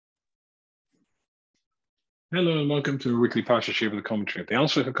Hello and welcome to a weekly Parshas share with a commentary of the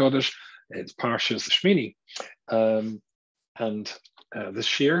Alshich. It's Parshas Shemini, and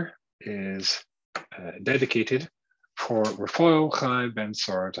this year is dedicated for Rafael Chai Ben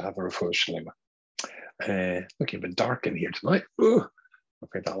Sar to have a refuah shlema. Looking a bit dark in here tonight. Ooh,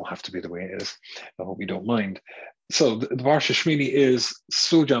 okay, that will have to be the way it is. I hope you don't mind. So the Parshas Shemini is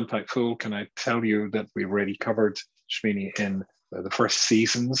so jam-packed full. Can I tell you that we've already covered Shemini in the first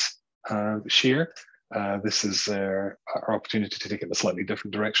season's share? This is our opportunity to take it in a slightly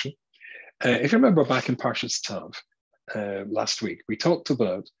different direction. If you remember back in Parshas Tav last week, we talked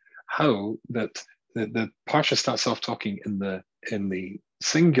about how that the Parsha starts off talking in the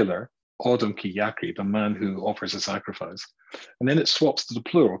singular Odom ki yakri, the man who offers a sacrifice, and then it swaps to the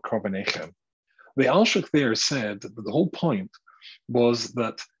plural korban echem. The Alshich there said that the whole point was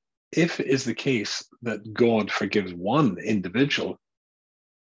that if it is the case that God forgives one individual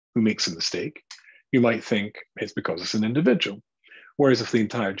who makes a mistake, you might think it's because it's an individual. Whereas if the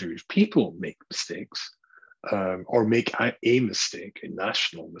entire Jewish people make mistakes, or make a mistake, a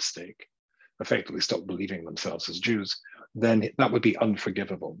national mistake, effectively stop believing themselves as Jews, then that would be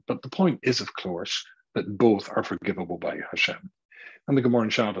unforgivable. But the point is, of course, that both are forgivable by HaShem. And the Gemara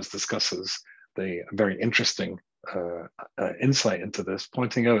in Shabbos discusses the very interesting insight into this,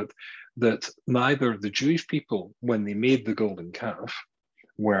 pointing out that neither the Jewish people, when they made the golden calf,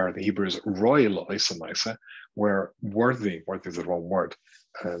 where the Hebrews royal isamaisa, were worthy is the wrong word,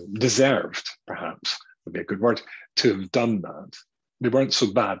 deserved, perhaps, would be a good word, to have done that. They weren't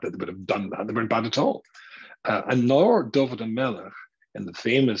so bad that they would have done that. They weren't bad at all. And nor David and Melech, in the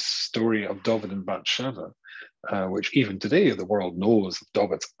famous story of David and Bathsheba, which even today the world knows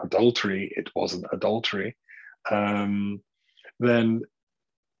David's adultery, it wasn't adultery, then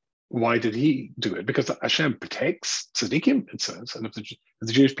why did he do it? Because HaShem protects tzaddikim, it says. And if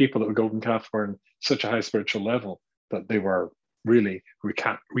the Jewish people at the Golden Calf were in such a high spiritual level that they were really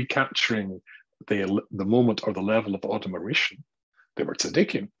recapturing the moment or the level of Odom Rishon, they were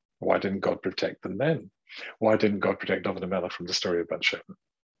tzaddikim. Why didn't God protect them then? Why didn't God protect David and Melech from the story of Bathsheba?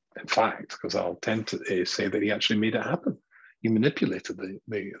 In fact, because I'll tend to say that he actually made it happen. He manipulated the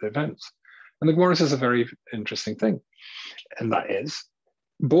events. And the Gemara says a very interesting thing, and that is,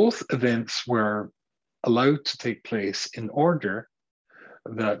 both events were allowed to take place in order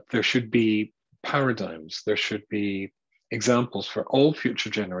that there should be paradigms, there should be examples for all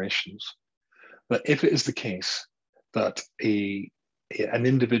future generations, that if it is the case that an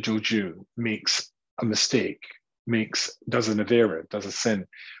individual Jew makes a mistake, does an avera, does a sin,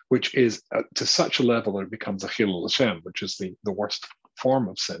 which is to such a level that it becomes a chilul Hashem, which is the worst form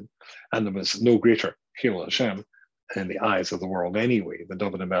of sin, and there was no greater chilul Hashem in the eyes of the world anyway, the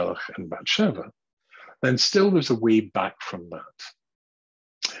David and Melech and Bathsheba, then still there's a way back from that.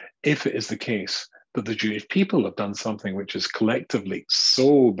 If it is the case that the Jewish people have done something which is collectively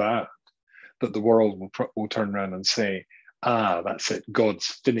so bad that the world will turn around and say, that's it,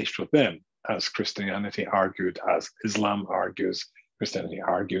 God's finished with them, as Christianity argued, as Islam argues,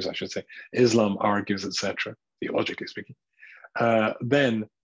 Islam argues, etc., theologically speaking, then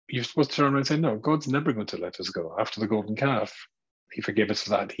you're supposed to turn around and say, no, God's never going to let us go. After the golden calf, he forgave us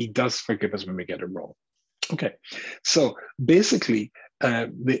for that. He does forgive us when we get it wrong. Okay, so basically,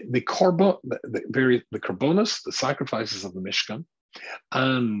 the korbanos, the sacrifices of the Mishkan,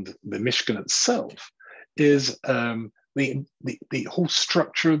 and the Mishkan itself is the whole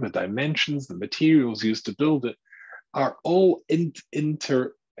structure, the dimensions, the materials used to build it are all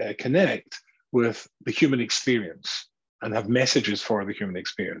interconnect with the human experience, and have messages for the human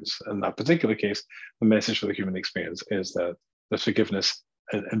experience. In that particular case, the message for the human experience is that there's forgiveness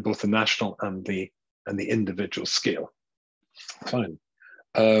in both the national and the individual scale. Fine.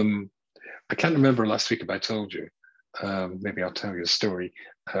 I can't remember last week if I told you. Maybe I'll tell you a story.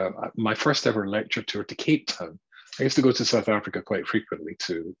 My first ever lecture tour to Cape Town. I used to go to South Africa quite frequently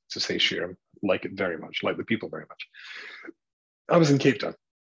to say shir. Like it very much, like the people very much. I was in Cape Town.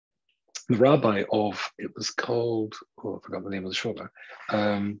 The rabbi of, it was called, I forgot the name of the shul now,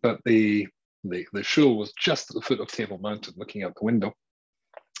 but the shul was just at the foot of Table Mountain, looking out the window.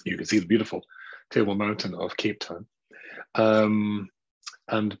 You can see the beautiful Table Mountain of Cape Town. And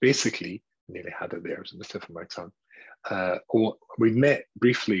basically, I nearly had it there, it was in the tip of my tongue. We met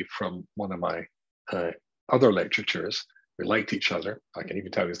briefly from one of my other lecturers. We liked each other. I can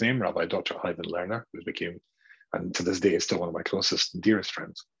even tell his name, Rabbi Dr. Ivan Lerner, who became, and to this day is still one of my closest and dearest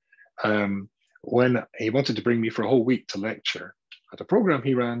friends. When he wanted to bring me for a whole week to lecture at a program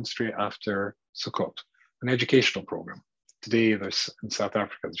he ran straight after Sukkot, an educational program. Today, there's in South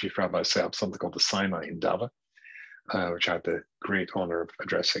Africa, the chief rabbi set up something called the Sinai in Dava, which I had the great honor of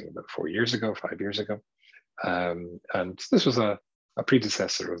addressing about 5 years ago. And this was a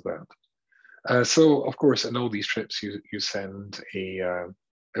predecessor of that. So, of course, in all these trips, you send a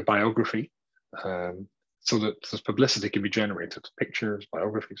biography, so that this publicity can be generated, pictures,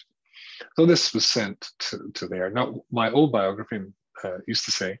 biographies. So this was sent to there. Now, my old biography used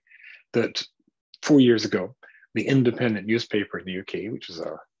to say that 4 years ago, the independent newspaper in the UK, which is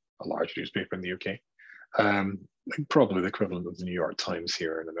a large newspaper in the UK, probably the equivalent of the New York Times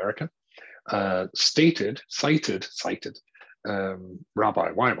here in America, cited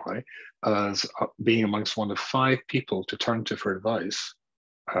Rabbi YY as being amongst one of 5 people to turn to for advice,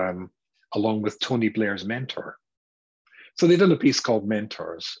 along with Tony Blair's mentor. So they did a piece called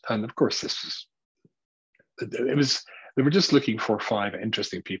Mentors, and of course they were just looking for 5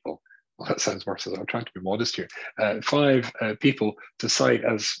 interesting people. Well, that sounds worse. I'm trying to be modest here. 5 people to cite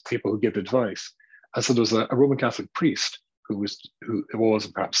as people who give advice. And so there was a Roman Catholic priest who was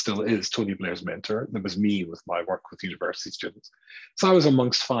and perhaps still is Tony Blair's mentor. There was me with my work with university students. So I was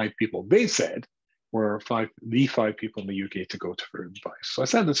amongst 5 people they said were the 5 people in the UK to go to for advice. So I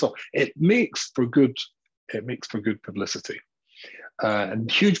said that. So it makes for good publicity. And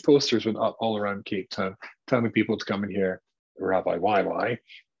huge posters went up all around Cape Town telling people to come and hear Rabbi YY,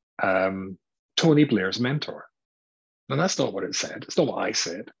 Tony Blair's mentor. Now that's not what it said. It's not what I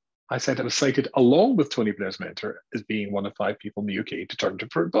said. I said it was cited along with Tony Blair's mentor as being one of 5 people in the UK to turn to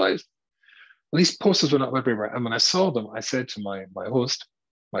for advice. Well, these posters went up everywhere. And when I saw them, I said to my host,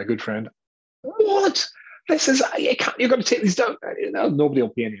 my good friend, what? This is, you're going to take these down. Nobody will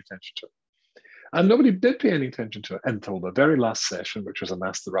pay any attention to it. And nobody did pay any attention to it until the very last session, which was an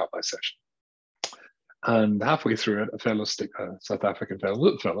Ask the Rabbi session. And halfway through it, a fellow, South African fellow,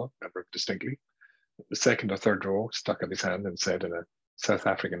 little fellow, remember distinctly, the second or third row, stuck up his hand and said in a South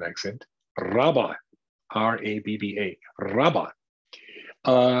African accent, Rabbi, R-A-B-B-A, Rabbi.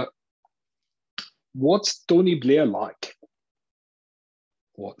 What's Tony Blair like?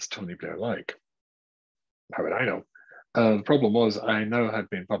 What's Tony Blair like? How would I know? The problem was I now had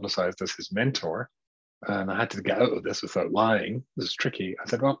been publicized as his mentor, and I had to get out of this without lying. This is tricky. I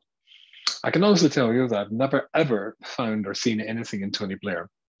said, well, I can honestly tell you that I've never, ever found or seen anything in Tony Blair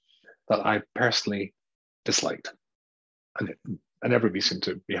that I personally disliked. And everybody seemed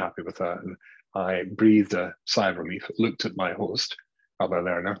to be happy with that. And I breathed a sigh of relief, looked at my host, Rabbi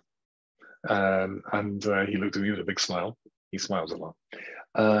Lerner, and he looked at me with a big smile. He smiles a lot.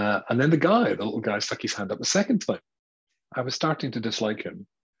 And then the little guy stuck his hand up a second time. I was starting to dislike him.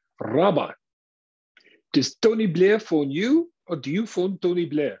 Rabbi, does Tony Blair phone you, or do you phone Tony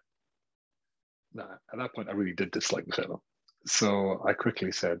Blair? Nah, at that point, I really did dislike the fellow. So I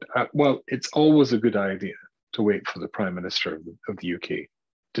quickly said, well, it's always a good idea to wait for the Prime Minister of the UK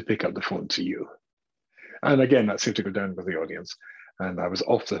to pick up the phone to you. And again, that seemed to go down with the audience. And I was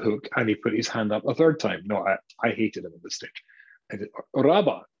off the hook, and he put his hand up a third time. No, I hated him at this stage. I said,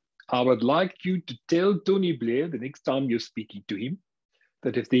 Rabbi, I would like you to tell Tony Blair the next time you're speaking to him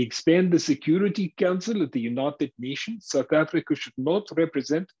that if they expand the Security Council of the United Nations, South Africa should not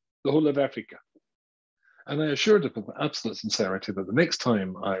represent the whole of Africa. And I assured him with absolute sincerity that the next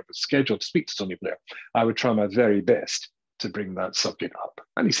time I was scheduled to speak to Tony Blair, I would try my very best to bring that subject up.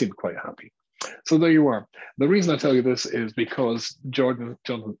 And he seemed quite happy. So there you are. The reason I tell you this is because Jonathan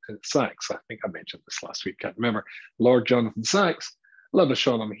Sachs, I think I mentioned this last week, can't remember, Lord Jonathan Sachs, love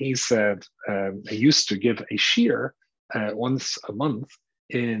Shalom, he said he used to give a shear once a month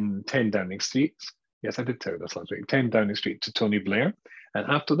in 10 Downing Street. Yes, I did tell you this last week, 10 Downing Street to Tony Blair. And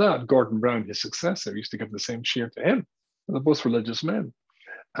after that, Gordon Brown, his successor, used to give the same shear to him. They're both religious men.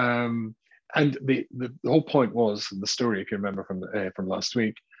 And the whole point was, in the story, if you remember from last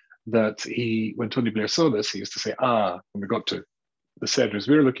week, that when Tony Blair saw this, he used to say, when we got to the Sedras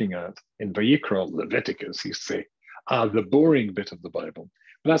we were looking at in Vayikra, Leviticus, he used to say, the boring bit of the Bible.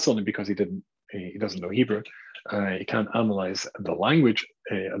 But that's only because he doesn't know Hebrew. He can't analyze the language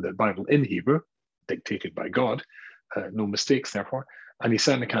of the Bible in Hebrew, dictated by God, no mistakes therefore, and he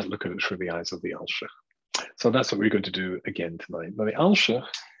certainly can't look at it through the eyes of the Alshich. So that's what we're going to do again tonight. Now the Alshich,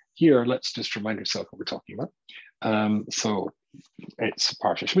 here, let's just remind ourselves what we're talking about. So it's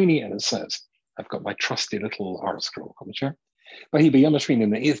Parshas Shemini, and it says, I've got my trusty little art scroll on the chair. But he be Yom HaShemini in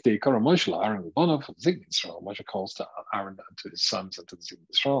the 8th day, Kara Moshe Aaron Bonav of Zigni Israel. Moshe calls to Aaron and to his sons and to the Zigni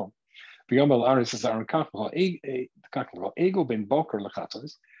Israel. B'Yom Aaron says, Aaron Ego ben Boker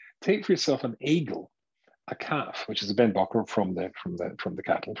lachatos. Take for yourself an eagle, a calf, which is a ben Boker from the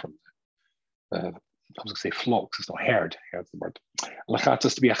cattle, I was going to say flocks. It's not herd. Herd's the word.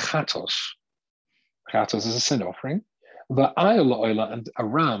 Lachatos to be a chatos. Chatos is a sin offering. The oila and a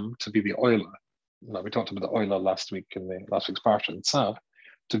ram to be the oila. Now, we talked about the oila last week in the last week's parsha and Tzav,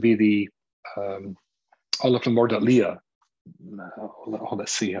 to be the All of the word Leah.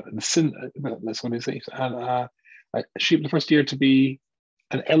 Let's see. The sin. That's what it says. And sheep the first year to be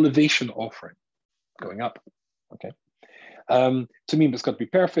an elevation offering, going up. Okay. To me, it's got to be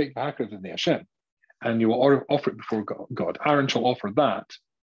perfect. HaShem, and you will offer it before God. Aaron shall offer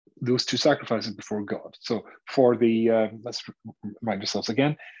those two sacrifices before God. So for the let's remind ourselves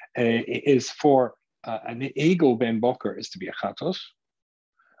again, it is for an egel ben boker is to be a chatos.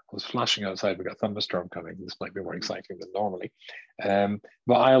 I was flashing outside. We got a thunderstorm coming. This might be more exciting than normally. But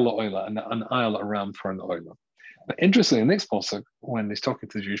ayla oila, and an ayla around for an oila. But interestingly, in the next pasuk, when he's talking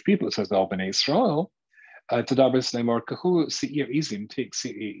to the Jewish people, it says the Bnei Israel, to dabris lemor kahu seir izim, take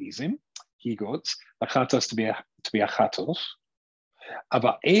seir izim, he goats, a chatos to be a chatos.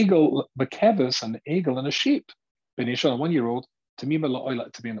 About egel bekebus, an egel and a sheep. Bnei Israel, 1 year old, to mima la oila,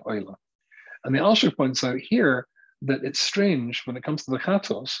 to be an oila. And the Alshich points out here that it's strange when it comes to the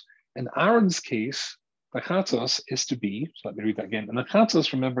chatos. In Aaron's case, the chatos is to be, so let me read that again. And the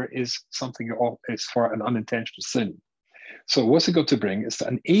chatos, remember, is something it's for an unintentional sin. So what's he got to bring? It's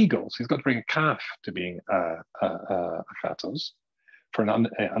an egel. So he's got to bring a calf to being a chatos for an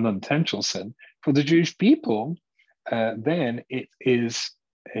unintentional sin. For the Jewish people, then it is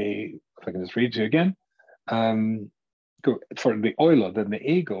if I can just read to you again, for the oila, then the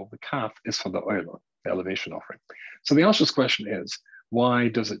egel, the calf, is for the oila, the elevation offering. So the Alshich question is, why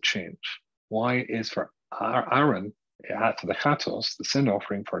does it change? Why is for Aaron, for the chatos, the sin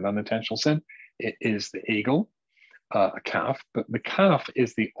offering for an unintentional sin, it is the egel, a calf, but the calf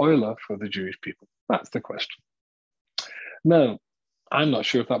is the oila for the Jewish people? That's the question. Now, I'm not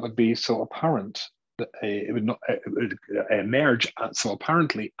sure if that would be so apparent. It would emerge so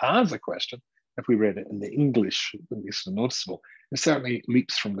apparently as a question if we read it in the English, at least noticeable. It certainly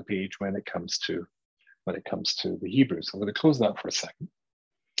leaps from the page when it comes to the Hebrew. So I'm going to close that for a second,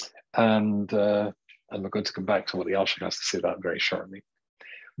 and we're going to come back to what the Alshich has to say that very shortly.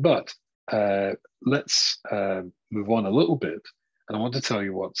 But let's move on a little bit, and I want to tell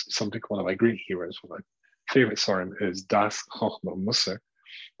you what one of my great heroes, one of my favorite Sorim, is Das Chochma Musa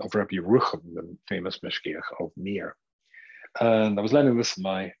of Rabbi Yerucham, the famous Mishkiach of Mir. And I was learning this with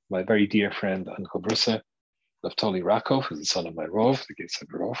my very dear friend and Chabrusa, Naftali Rakov, who's the son of my Rov, the Getzed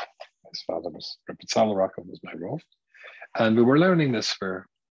Rov. His father was Rabbi Tzala Rakov, was my Rov. And we were learning this for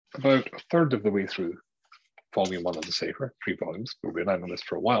about a third of the way through volume 1 of the Sefer, 3 volumes. We've been learning this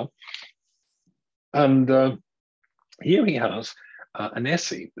for a while. And here he has an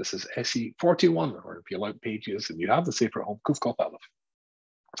essay. This is essay 41, or if you like pages and you have the Sefer at home, Kuf Kop Aleph.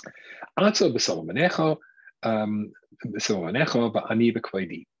 Ata b'sama menecha, ba'ani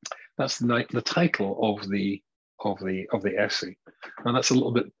b'kvaidi. That's the title of the essay. And that's a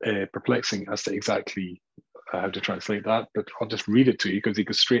little bit perplexing as to exactly how to translate that, but I'll just read it to you because he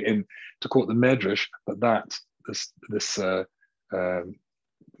goes straight in to quote the Medrash that this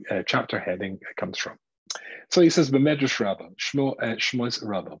chapter heading comes from. So he says, "B'Medrash Rabbah, Shmois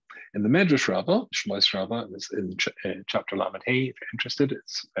Rabbah." In the Medrash Rabbah, Shmois Rabbah, is in chapter Lamed Hey. If you're interested,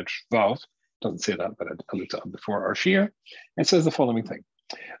 it's Medrash Vav. Doesn't say that, but I looked it up before our Shir. It says the following thing: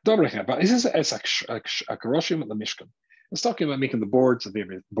 This is Akaroshim at the Mishkan. It's talking about making the boards for the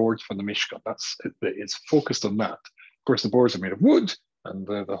Mishkan. It's focused on that. Of course, the boards are made of wood, and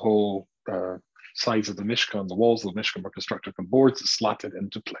the whole sides of the Mishkan, the walls of the Mishkan, were constructed from boards that slatted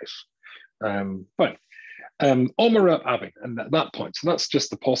into place. Fine. Omara Abing, and at that point, so that's just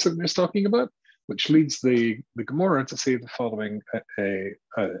the pasuk they're talking about, which leads the Gemara to say the following, the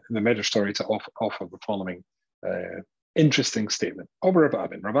Medrash story to offer the following interesting statement. Omara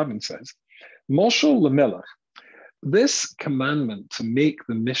Abing, Rababin says, Moshel Lemelach, this commandment to make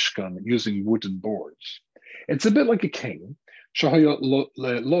the Mishkan using wooden boards, it's a bit like a king,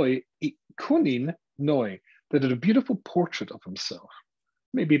 that did a beautiful portrait of himself,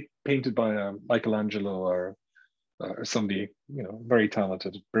 maybe painted by Michelangelo or somebody, very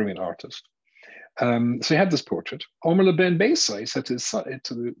talented, brilliant artist. So he had this portrait. Omer ben Beisai said to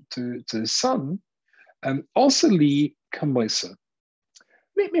his son, also li kamaisa,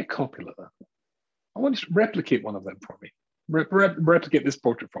 make me a copy of that. I want you to replicate one of them for me. Replicate this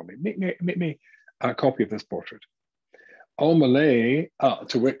portrait for me. Make me a copy of this portrait. Omalay,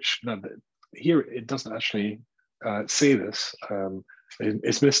 to which, now here it doesn't actually say this.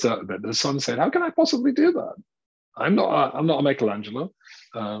 It's missed out, but the son said, "How can I possibly do that? I'm not a Michelangelo.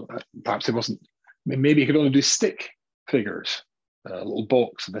 Perhaps he wasn't. Maybe he could only do stick figures, a little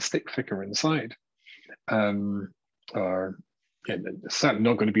box with a stick figure inside, or it's certainly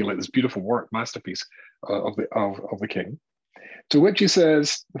not going to be like this beautiful work masterpiece of the king." To which he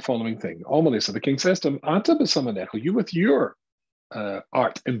says the following thing: Almalay, so the king says to him, "Ata b'samanecho, you with your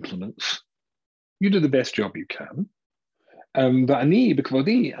art implements, You do the best job you can. And I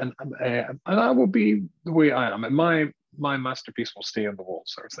will be the way I am, and my masterpiece will stay on the wall,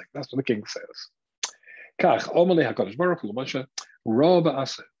 sort of thing. That's what the king says. That's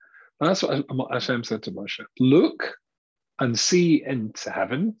what Hashem said to Moshe. Look and see into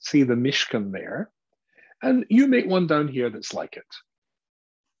heaven, see the Mishkan there, and you make one down here that's like it.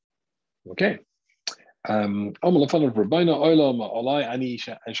 Okay. How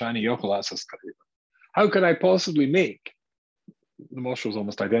can I possibly make, the Moshe was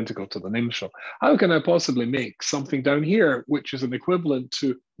almost identical to the Nimshal, how can I possibly make something down here which is an equivalent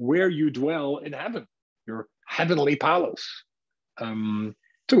to where you dwell in heaven, your heavenly palace? To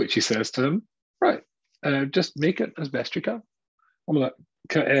which he says to him, right, just make it as best you can.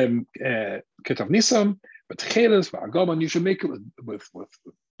 Ketav Nisam, but Cheres, you should make it with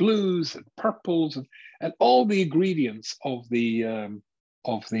blues and purples and all the ingredients of the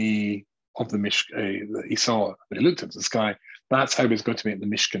Mishkan that he saw when he looked into the sky. That's how he's going to make the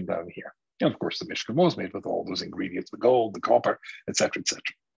Mishkan down here. And of course, the Mishkan was made with all those ingredients: the gold, the copper, etc., etc.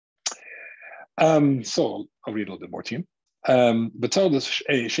 So I'll read a little bit more to you. But tell this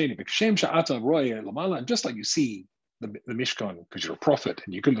Shemini, and just like you see the Mishkan, because you're a prophet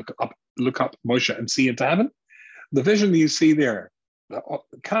and you can look up Moshe and see into heaven, the vision that you see there,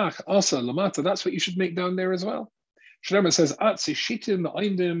 that's what you should make down there as well. It says, that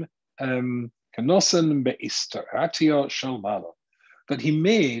he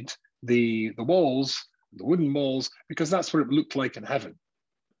made the walls, the wooden walls, because that's what it looked like in heaven.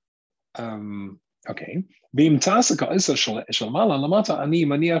 Okay.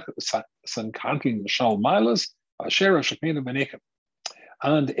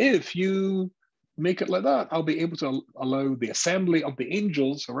 And if you make it like that, I'll be able to allow the assembly of the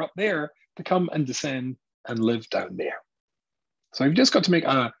angels who are up there to come and descend and live down there. So you've just got to make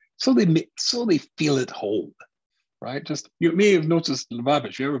so they feel at home, right? Just, you may have noticed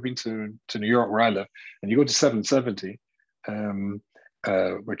Lubavitch. If you've ever been to New York, where I live, and you go to 770,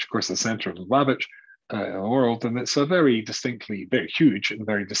 which of course is the center of Lubavitch in the world, and it's a very huge and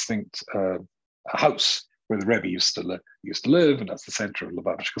very distinct house where the Rebbe used to live, and that's the center of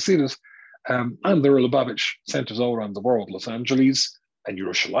Lubavitch Chasidus. And there are Lubavitch centers all around the world, Los Angeles and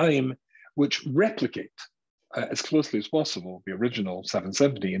Yerushalayim, which replicate as closely as possible the original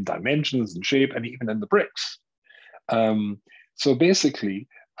 770 in dimensions and shape, and even in the bricks. So basically,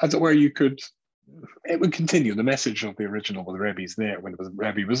 as it were, it would continue the message of the original when the Rebbe's there, when the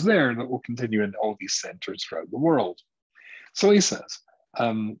Rebbe was there, that will continue in all these centers throughout the world. So he says,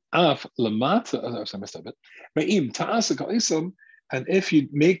 Af lamata, I missed a bit, and if you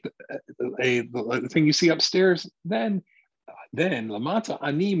make the thing you see upstairs, then lamata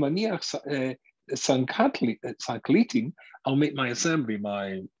ani maniach sankalitin, I'll make my assembly,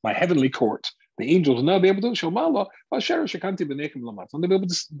 my heavenly court. The angels will now be able to shomala, and they'll be able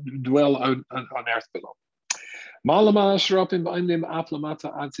to dwell on earth below.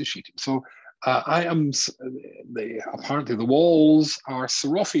 So I am apparently the walls are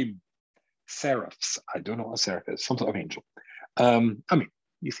seraphs. I don't know what a seraph is, some sort of angel. I mean,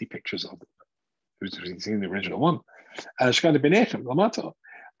 you see pictures of them. Who's seen the original one?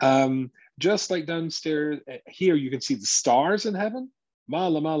 Just like downstairs, here you can see the stars in heaven.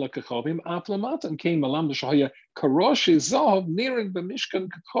 And came malam the karoshi zav nirin b'mishkan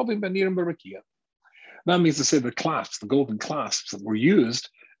kachovim b'nirin b'rakia. That means to say the clasps, the golden clasps that were used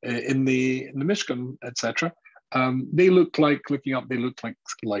in the Mishkan, etc. They look like, looking up, they look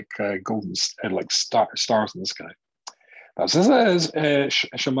like golden, like stars in the sky. As it says,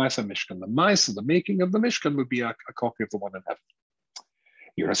 Shemaisa Mishkan, the Maisa, the making of the Mishkan would be a copy of the one in heaven.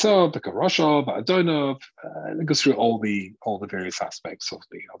 Yerasov, the Karashov, Adonov, it goes through all the various aspects of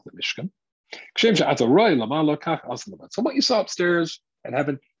the Mishkan. So what you saw upstairs in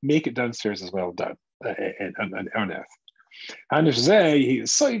heaven, make it downstairs as well, down on earth. And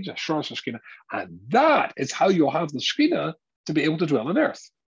that is how you'll have the Shekhinah to be able to dwell on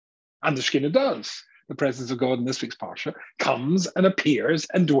earth. And the Shekhinah does. The presence of God in this week's Parsha comes and appears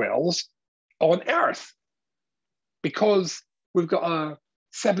and dwells on earth. Because we've got a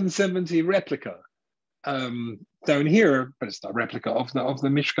 770 replica down here, but it's not a replica of the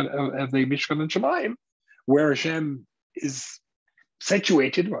Mishkan of the Mishkan and Shemayim, where Hashem is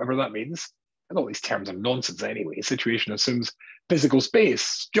situated, whatever that means. And all these terms are nonsense anyway. Situation assumes physical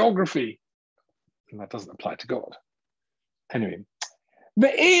space, geography, and that doesn't apply to God. Anyway,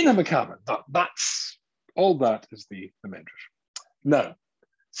 that's all. That is the Medrash. Now,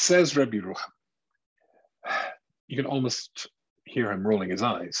 says Rabbi Rucham, you can almost hear him rolling his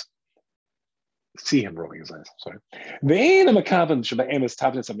eyes. see him rolling his eyes. Sorry. Ve'ena makavan shebe'emes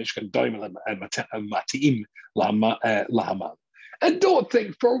tablets of Mishkan doimel and matiim lahaman. And don't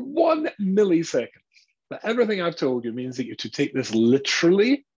think for 1 millisecond that everything I've told you means that you're to take this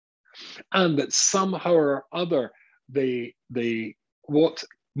literally, and that somehow or other what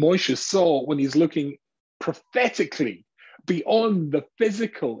Moshe saw when he's looking prophetically beyond the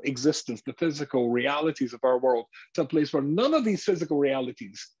physical existence, the physical realities of our world, to a place where none of these physical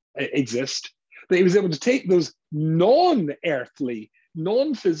realities exist, that he was able to take those non-earthly,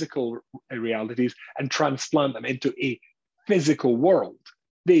 non-physical realities and transplant them into a physical world.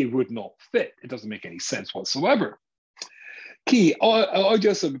 They would not fit. It doesn't make any sense whatsoever. Ki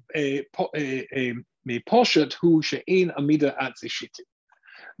just a poshet hu she'ein amida atzishiti.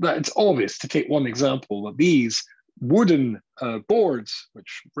 That it's obvious, to take one example, that these wooden boards,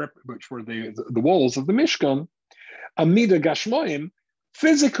 which were the walls of the Mishkan, amida gashmoim,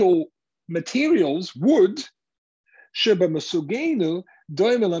 physical materials, wood, sheba masugenu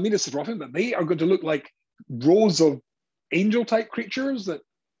doimel amida sitrofim, that they are going to look like rows of angel-type creatures that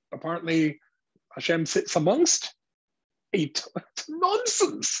apparently HaShem sits amongst. It's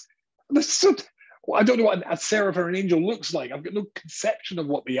nonsense. I don't know what a seraph or an angel looks like. I've got no conception of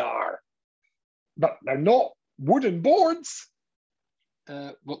what they are. But they're not wooden boards.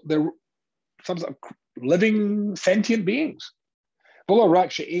 They're some sort of living, sentient beings.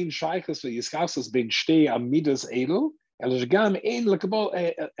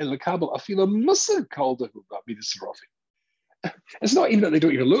 It's not even that they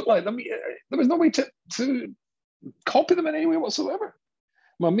don't even look like them. There was no way to copy them in any way whatsoever.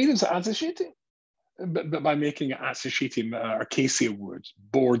 But by making atzishitim, acacia wood,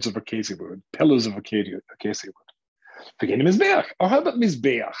 boards of acacia wood, pillars of acacia wood. Forgetting Mizbeach. Or how about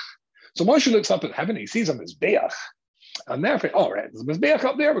Mizbeach? So Moshe looks up at heaven, he sees a Mizbeach. And therefore, all right, there's a Mizbeach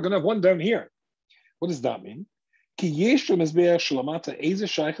up there, we're going to have one down here. What does that mean? Do you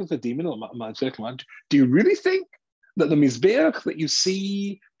really think that the Mizbeach that you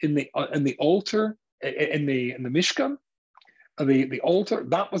see in the altar, in the Mishkan, the altar,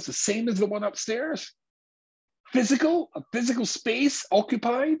 that was the same as the one upstairs? A physical space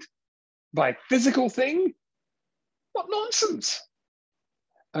occupied by a physical thing? What nonsense!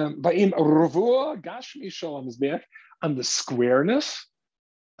 And the squareness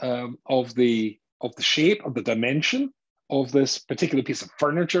of the shape, of the dimension of this particular piece of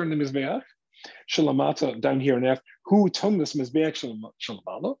furniture in the Mizbeach, Shalamata down here on earth, who tongue this Mizbeach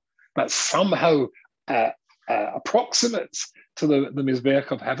Shalamala, that somehow approximates to the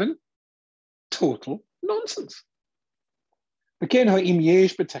Mizbeach of heaven. Total nonsense. Or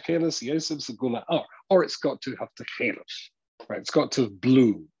it's got to have techelos, right? It's got to have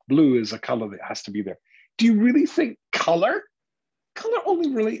blue. Blue is a color that has to be there. Do you really think color? Color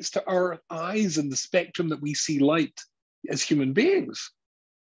only relates to our eyes and the spectrum that we see light as human beings,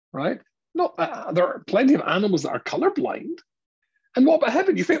 right? There are plenty of animals that are colorblind. And what about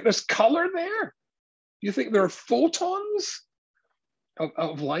heaven? You think there's color there? You think there are photons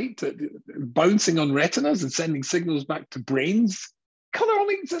of light bouncing on retinas and sending signals back to brains? Color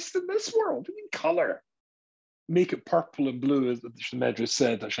only exists in this world. What do you mean color? Make it purple and blue, as the Medrash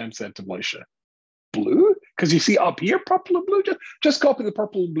said, HaShem said to Moshe. Blue? Because you see up here purple and blue. Just copy the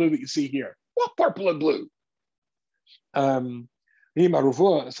purple and blue that you see here. What purple and blue? And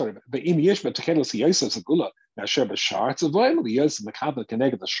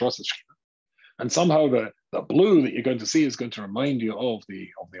somehow the blue that you're going to see is going to remind you of the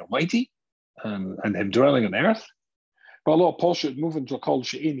Almighty and Him dwelling on earth.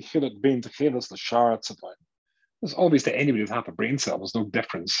 It's obvious to anybody with half a brain cell, there's no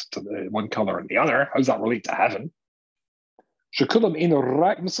difference to the one color and the other. How does that relate to heaven?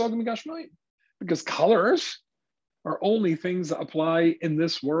 Because colors are only things that apply in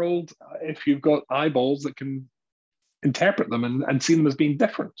this world if you've got eyeballs that can interpret them and see them as being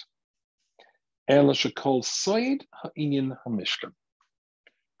different. And having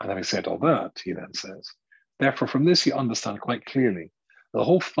said all that, he then says, therefore from this you understand quite clearly the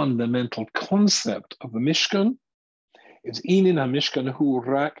whole fundamental concept of the Mishkan is inin ha-Mishkan hu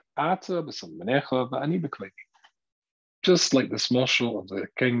rak ata b'samnecha v'ani b'klegi. Just like this mashal of the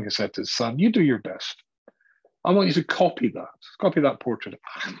king who said to his son, you do your best. I want you to copy that portrait.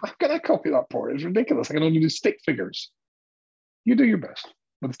 How can I copy that portrait? It's ridiculous. I can only do stick figures. You do your best.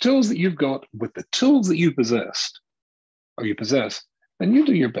 With the tools that you've got, with the tools that you possess, then you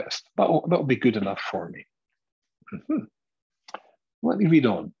do your best. That'll be good enough for me. Let me read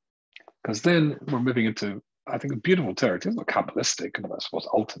on. Because then we're moving into, I think, a beautiful territory. It's not Kabbalistic, but I suppose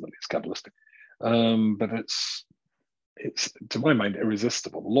ultimately it's Kabbalistic. But it's to my mind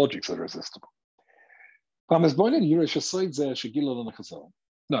irresistible. The logic's irresistible.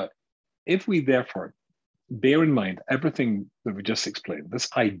 Now, if we therefore bear in mind everything that we just explained, this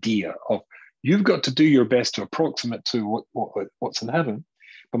idea of you've got to do your best to approximate to what's in heaven.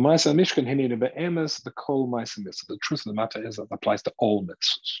 But the truth of the matter is that it applies to all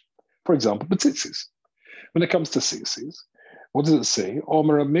mitzvahs. For example, betzitzis. When it comes to tzitzis, what does it say?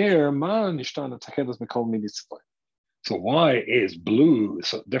 So why is blue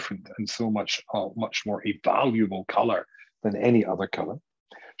so different and so much more a valuable color than any other color?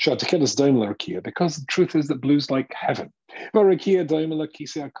 Because the truth is that blue's like heaven. And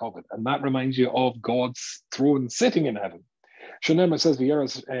that reminds you of God's throne sitting in heaven. It says,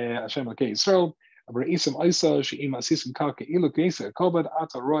 because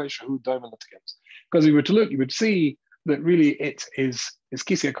if you were to look, you would see that really it's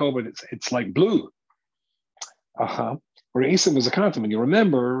kisei kavod, it's like blue. Re'isim was a kantam, and you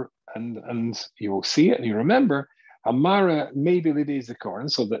remember, and you will see it, and you remember, Amara maybe Lidei,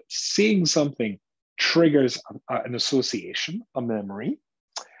 so that seeing something triggers an association, a memory.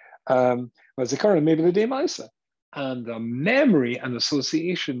 Zikaron maybe Lidei Maisa. And the memory and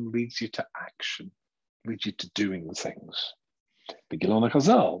association leads you to action, leads you to doing the things. Begilona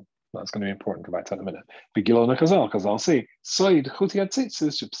Chazal, that's going to be important. Come back to that in a minute. Begilona Chazal, Chazal say, Soid Chutiat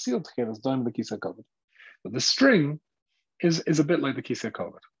Tzitzis, Shepsil Tchelas Daim the Kisei Kavod. But the string is a bit like the Kisei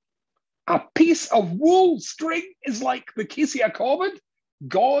Kavod. A piece of wool string is like the Kisei Kavod,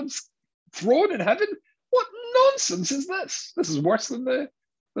 God's throne in heaven. What nonsense is this? This is worse than the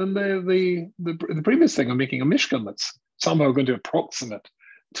previous thing of making a Mishkan that's somehow going to approximate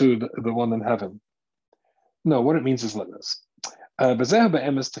to the one in heaven. No, what it means is like this. But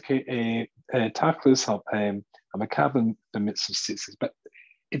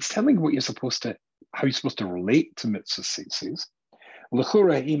it's telling what you're supposed to, how you're supposed to relate to mitzvah tzitzis.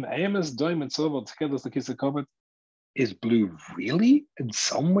 Is blue really in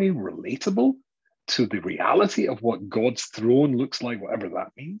some way relatable to the reality of what God's throne looks like, whatever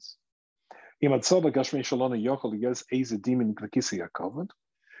that means? Is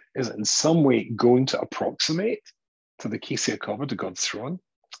it in some way going to approximate to the Kisei Kavod, to God's throne?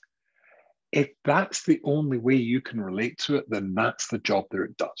 If that's the only way you can relate to it, then that's the job that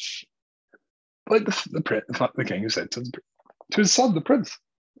it does. Like the king who said to his son, the prince,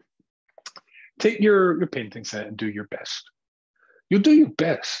 take your painting set and do your best. You'll do your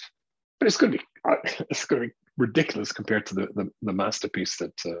best, but it's going to be ridiculous compared to the masterpiece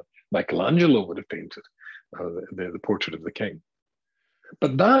that Michelangelo would have painted, the portrait of the king.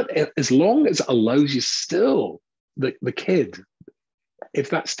 But that, as long as it allows you still, the kid, if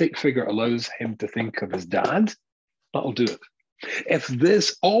that stick figure allows him to think of his dad, that'll do it. If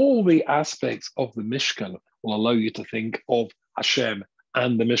all the aspects of the Mishkan will allow you to think of HaShem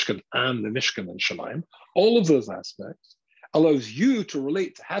and the Mishkan and Shamayim, all of those aspects allows you to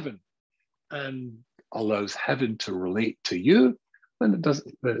relate to heaven and allows heaven to relate to you, then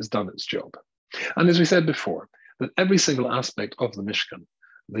it's done its job. And as we said before, that every single aspect of the Mishkan,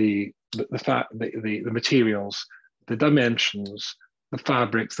 the materials, the dimensions, the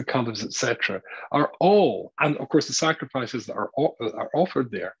fabrics, the colors, etc., are all, and of course the sacrifices that are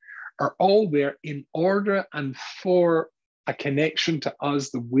offered there, are all there in order and for a connection to us,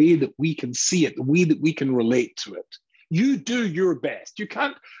 the way that we can see it, the way that we can relate to it. You do your best. You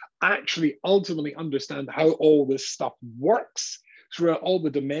can't actually ultimately understand how all this stuff works throughout all the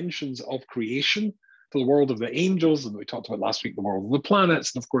dimensions of creation, to the world of the angels, and we talked about last week, the world of the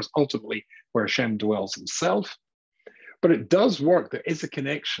planets, and of course, ultimately, where Hashem dwells himself. But it does work. There is a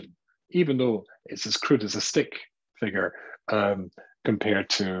connection, even though it's as crude as a stick figure compared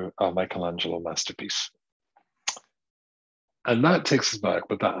to a Michelangelo masterpiece. And that takes us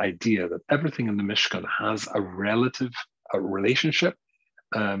back with that idea that everything in the Mishkan has a relationship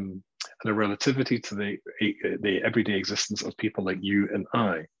and a relativity to the everyday existence of people like you and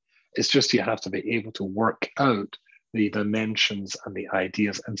I. It's just you have to be able to work out the dimensions and the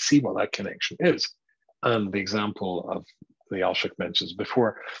ideas and see what that connection is. And the example of the Alshich mentions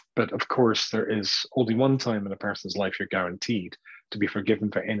before, but of course there is only one time in a person's life you're guaranteed to be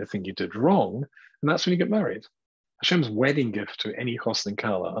forgiven for anything you did wrong, and that's when you get married. Hashem's wedding gift to any Chosn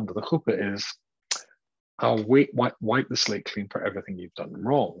Kala under the chuppah is, I'll wipe the slate clean for everything you've done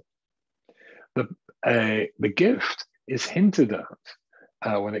wrong. The gift is hinted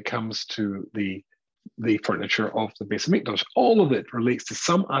at when it comes to the furniture of the Beis Hamikdash. All of it relates to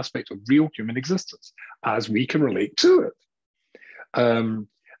some aspect of real human existence, as we can relate to it. And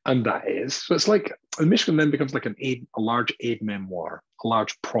that is, so it's like, the Mishkan then becomes like a large aid memoir, a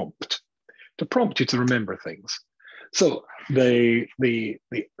large prompt, to prompt you to remember things. So the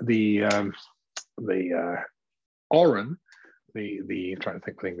Aron, the trying to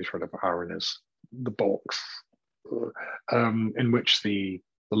think what the English word of Aron is, the box, in which the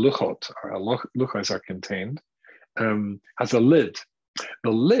luchot or luchos are contained, has a lid.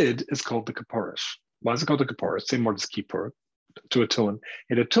 The lid is called the kaporos. Why is it called the kaporos? Same word as kippur, to atone.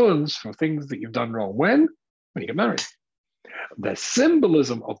 It atones for things that you've done wrong. When you get married. The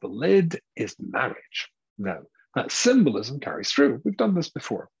symbolism of the lid is marriage. Now, that symbolism carries through. We've done this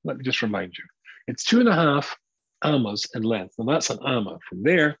before. Let me just remind you. It's 2.5 amas in length, and that's an amma. From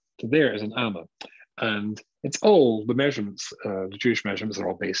there to there is an amma. And it's all the measurements, the Jewish measurements are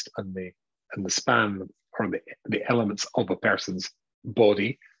all based on the span or the elements of a person's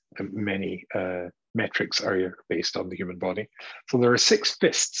body. And many metrics are based on the human body. So there are 6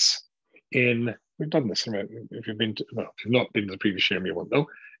 fists in, we've done this, if you've been to, well, if you've not been to the previous year, you won't know.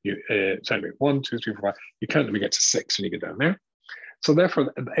 So anyway, 1, 2, 3, 4, 5, you count and we get to 6 when you get down there. So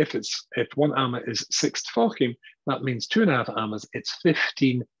therefore, if 1 amma is 6 tefachim, that means 2.5 ammas, it's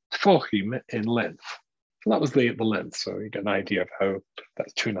 15 tefachim in length. So that was the length. So you get an idea of how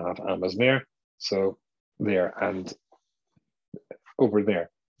that's 2.5 ammas there. So there and over there.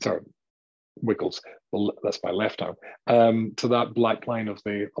 Sorry, wiggles. That's my left arm. To that black line of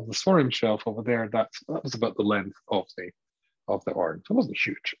the Sforim shelf over there, that was about the length of the Aron. So it wasn't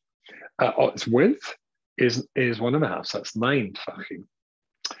huge. Its width is 1.5. So that's 9 tefachim.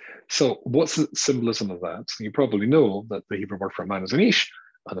 So what's the symbolism of that? So you probably know that the Hebrew word for a man is an ish,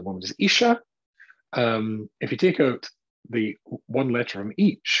 and a woman is isha. If you take out the one letter from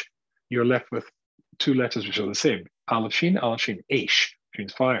each, you're left with 2 letters which are the same. Aleph Shin, Aish, which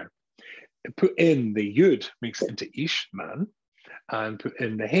means fire. Put in the Yud, makes it into Ish, man, and put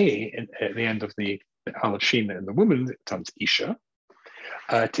in the Hey at the end of the Aleph Shin and the woman, it turns Isha.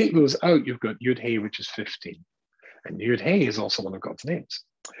 Take those out, you've got Yud Hey, which is 15. And Yud Hey is also one of God's names.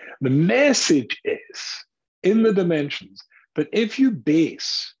 The message is, in the dimensions, that if you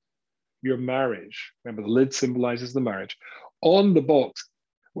base your marriage, remember the lid symbolizes the marriage, on the box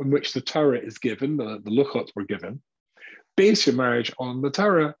in which the Torah is given, the luchot were given, base your marriage on the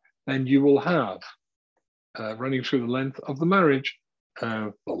Torah, then you will have, running through the length of the marriage,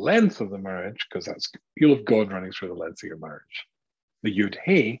 because you'll have God running through the length of your marriage. The Yud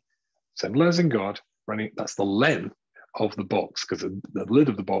Hey, symbolizing God, that's the length of the box, because the lid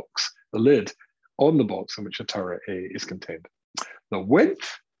of the box, the lid on the box in which the Torah is contained. The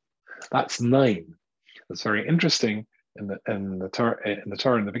width, that's 9. That's very interesting. In the Torah,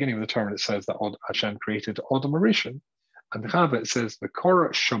 in the beginning of the Torah, it says that HaShem created Adam Rishon, and Chava it says the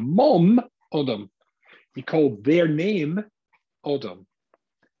Korah Shemom Adam. He called their name Adam.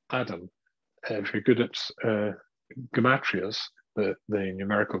 If you're good at gematrias, the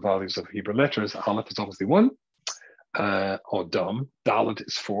numerical values of Hebrew letters, Aleph is obviously 1. Adam, Dalet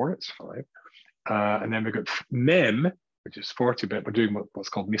is 4, it's 5. And then we've got Mem, which is 40, but we're doing what's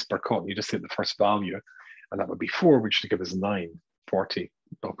called Misparkot. You just take the first value, and that would be 4, which should give us 9. 40,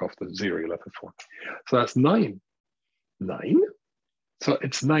 knock off the 0, you're left with 4. So that's 9. 9? So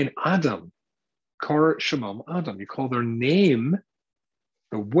it's 9 Adam. Kor Shemam Adam. You call their name,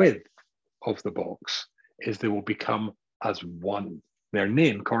 the width of the box is they will become as one. Their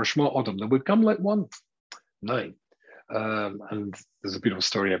name, Kor Shema Adam, they will become like one. 9. And there's a beautiful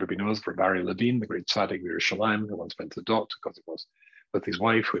story everybody knows for Barry Levine, the great tzaddik of Yerushalayim, who once went to the doctor because it was with his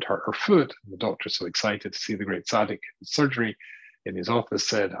wife who had hurt her foot. And the doctor, so excited to see the great tzaddik in surgery in his office,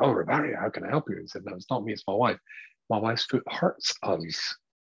 said, "Oh, Rabari, how can I help you?" He said, "No, it's not me, it's my wife. My wife's foot hurts us.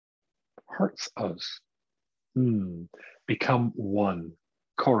 Hurts us. Become one.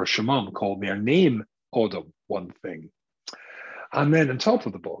 Korah Shemam called their name Adam, one thing. And then on top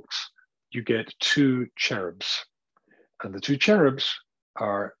of the box, you get 2 cherubs. And the 2 cherubs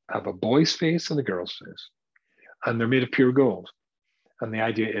have a boy's face and a girl's face. And they're made of pure gold. And the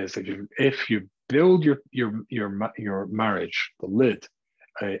idea is that if you build your marriage, the lid,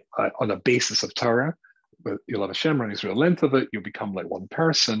 on a basis of Torah, you'll have HaShem running through the length of it, you'll become like one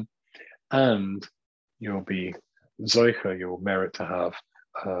person, and you'll be Zoicha, you'll merit to have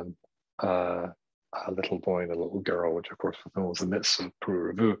a little boy and a little girl, which of course fulfills the mitzvah of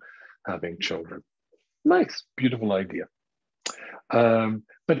Pru Revu, having children. Nice, beautiful idea.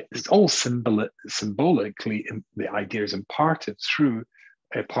 But it's all symbolically, the idea is imparted through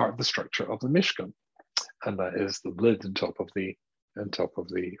a part of the structure of the Mishkan, and that is the lid on top of the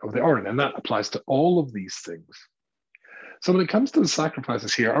Aron, and that applies to all of these things. So when it comes to the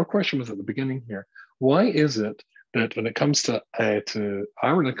sacrifices here, our question was at the beginning here: why is it that when it comes to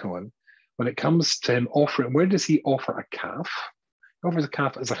Aaron Cohen, when it comes to him offering, where does he offer a calf? He offers a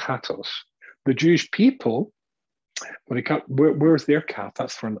calf as a chatos. The Jewish people, when it comes, where's their calf?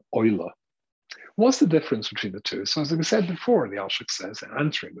 That's for an oila. What's the difference between the two? So as I said before, the Alshich says,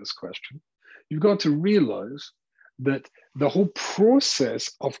 answering this question, you've got to realize that the whole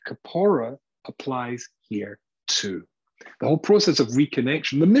process of kapora applies here too. The whole process of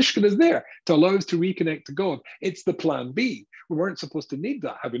reconnection, the Mishkan is there to allow us to reconnect to God. It's the plan B. We weren't supposed to need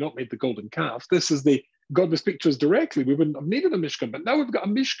that had we not made the golden calf. This is God will speak to us directly. We wouldn't have needed a Mishkan, but now we've got a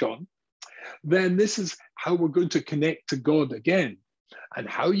Mishkan. Then this is how we're going to connect to God again. And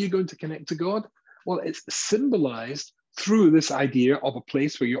how are you going to connect to God? Well, it's symbolized through this idea of a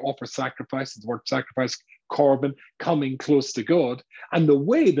place where you offer sacrifice, the word sacrifice, korban, coming close to God. And the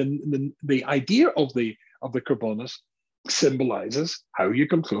way, the idea of the korbanos symbolizes how you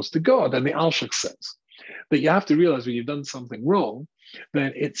come close to God. And the Alshich says that you have to realize when you've done something wrong,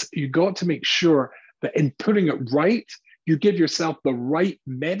 then you've got to make sure that in putting it right, you give yourself the right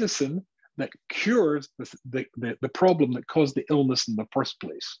medicine that cures the problem that caused the illness in the first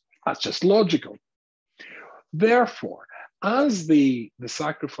place. That's just logical. Therefore, as the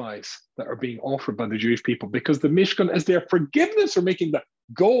sacrifice that are being offered by the Jewish people, because the Mishkan is their forgiveness for making the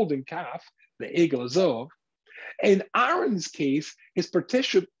golden calf, the Egel Azov, in Aaron's case, his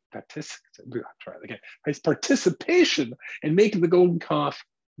participation in making the golden calf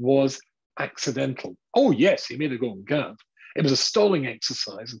was accidental. Oh yes, he made a golden calf. It was a stalling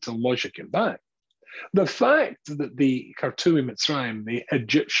exercise until Moshe came back. The fact that the Khartoumi Mitzrayim, the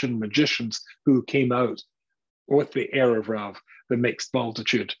Egyptian magicians who came out with the Erev Rav, the mixed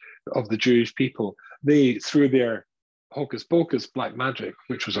multitude of the Jewish people, they, through their hocus pocus, black magic,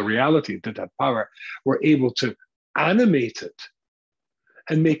 which was a reality, did have power, were able to animate it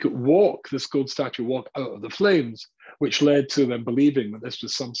and make it walk, this gold statue walk out of the flames, which led to them believing that this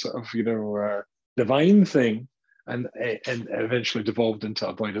was some sort of, divine thing, and eventually devolved into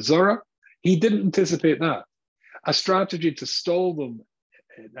Avodah Zarah. He didn't anticipate that. A strategy to stall them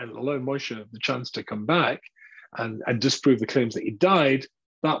and allow Moshe the chance to come back and disprove the claims that he died,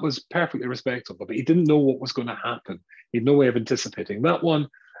 that was perfectly respectable, but he didn't know what was going to happen. He had no way of anticipating that one.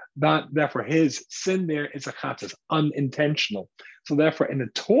 Therefore, his sin there is a chatas, unintentional. So therefore, in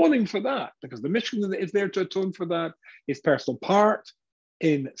atoning for that, because the Mishkan is there to atone for that, his personal part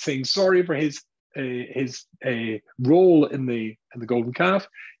in saying sorry for his role in the golden calf,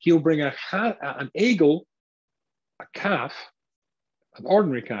 he'll bring an egel, a calf, an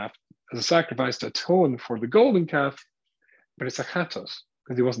ordinary calf, as a sacrifice to atone for the golden calf, but it's a chatos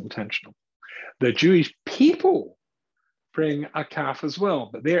because he wasn't intentional. The Jewish people bring a calf as well,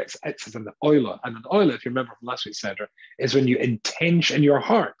 but there it's an oila, and an oila, if you remember from last week's Seder, is when you intend in your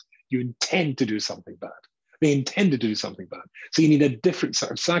heart, you intend to do something bad. They intend to do something bad. So you need a different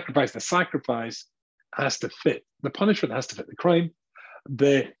sort of sacrifice. The sacrifice has to fit. The punishment has to fit the crime.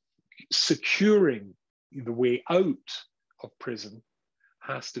 The securing the way out of prison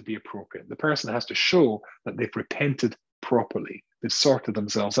has to be appropriate. The person has to show that they've repented properly. They've sorted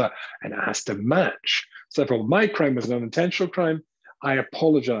themselves out, and it has to match. So if my crime was an unintentional crime, I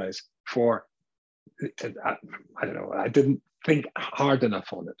apologize for, I don't know, I didn't think hard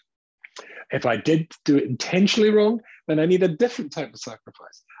enough on it. If I did do it intentionally wrong, then I need a different type of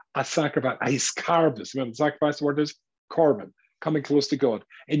sacrifice. A sacrifice, a hiskarbus. Remember, the sacrifice word is korban, coming close to God.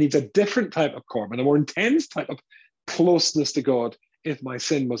 It needs a different type of korban, a more intense type of closeness to God if my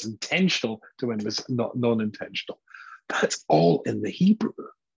sin was intentional to when it was not non-intentional. That's all in the Hebrew.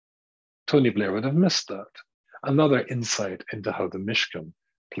 Tony Blair would have missed that. Another insight into how the Mishkan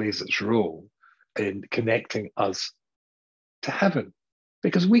plays its role in connecting us to heaven,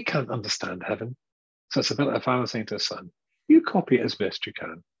 because we can't understand heaven. So it's a bit like a father saying to a son, you copy it as best you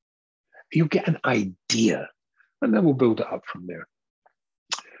can. You'll get an idea, and then we'll build it up from there.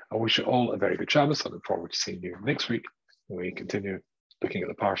 I wish you all a very good Shabbos. I look forward to seeing you next week when we continue looking at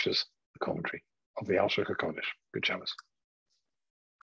the Parshas, the commentary of the Alshich HaKodesh. Good Shabbos.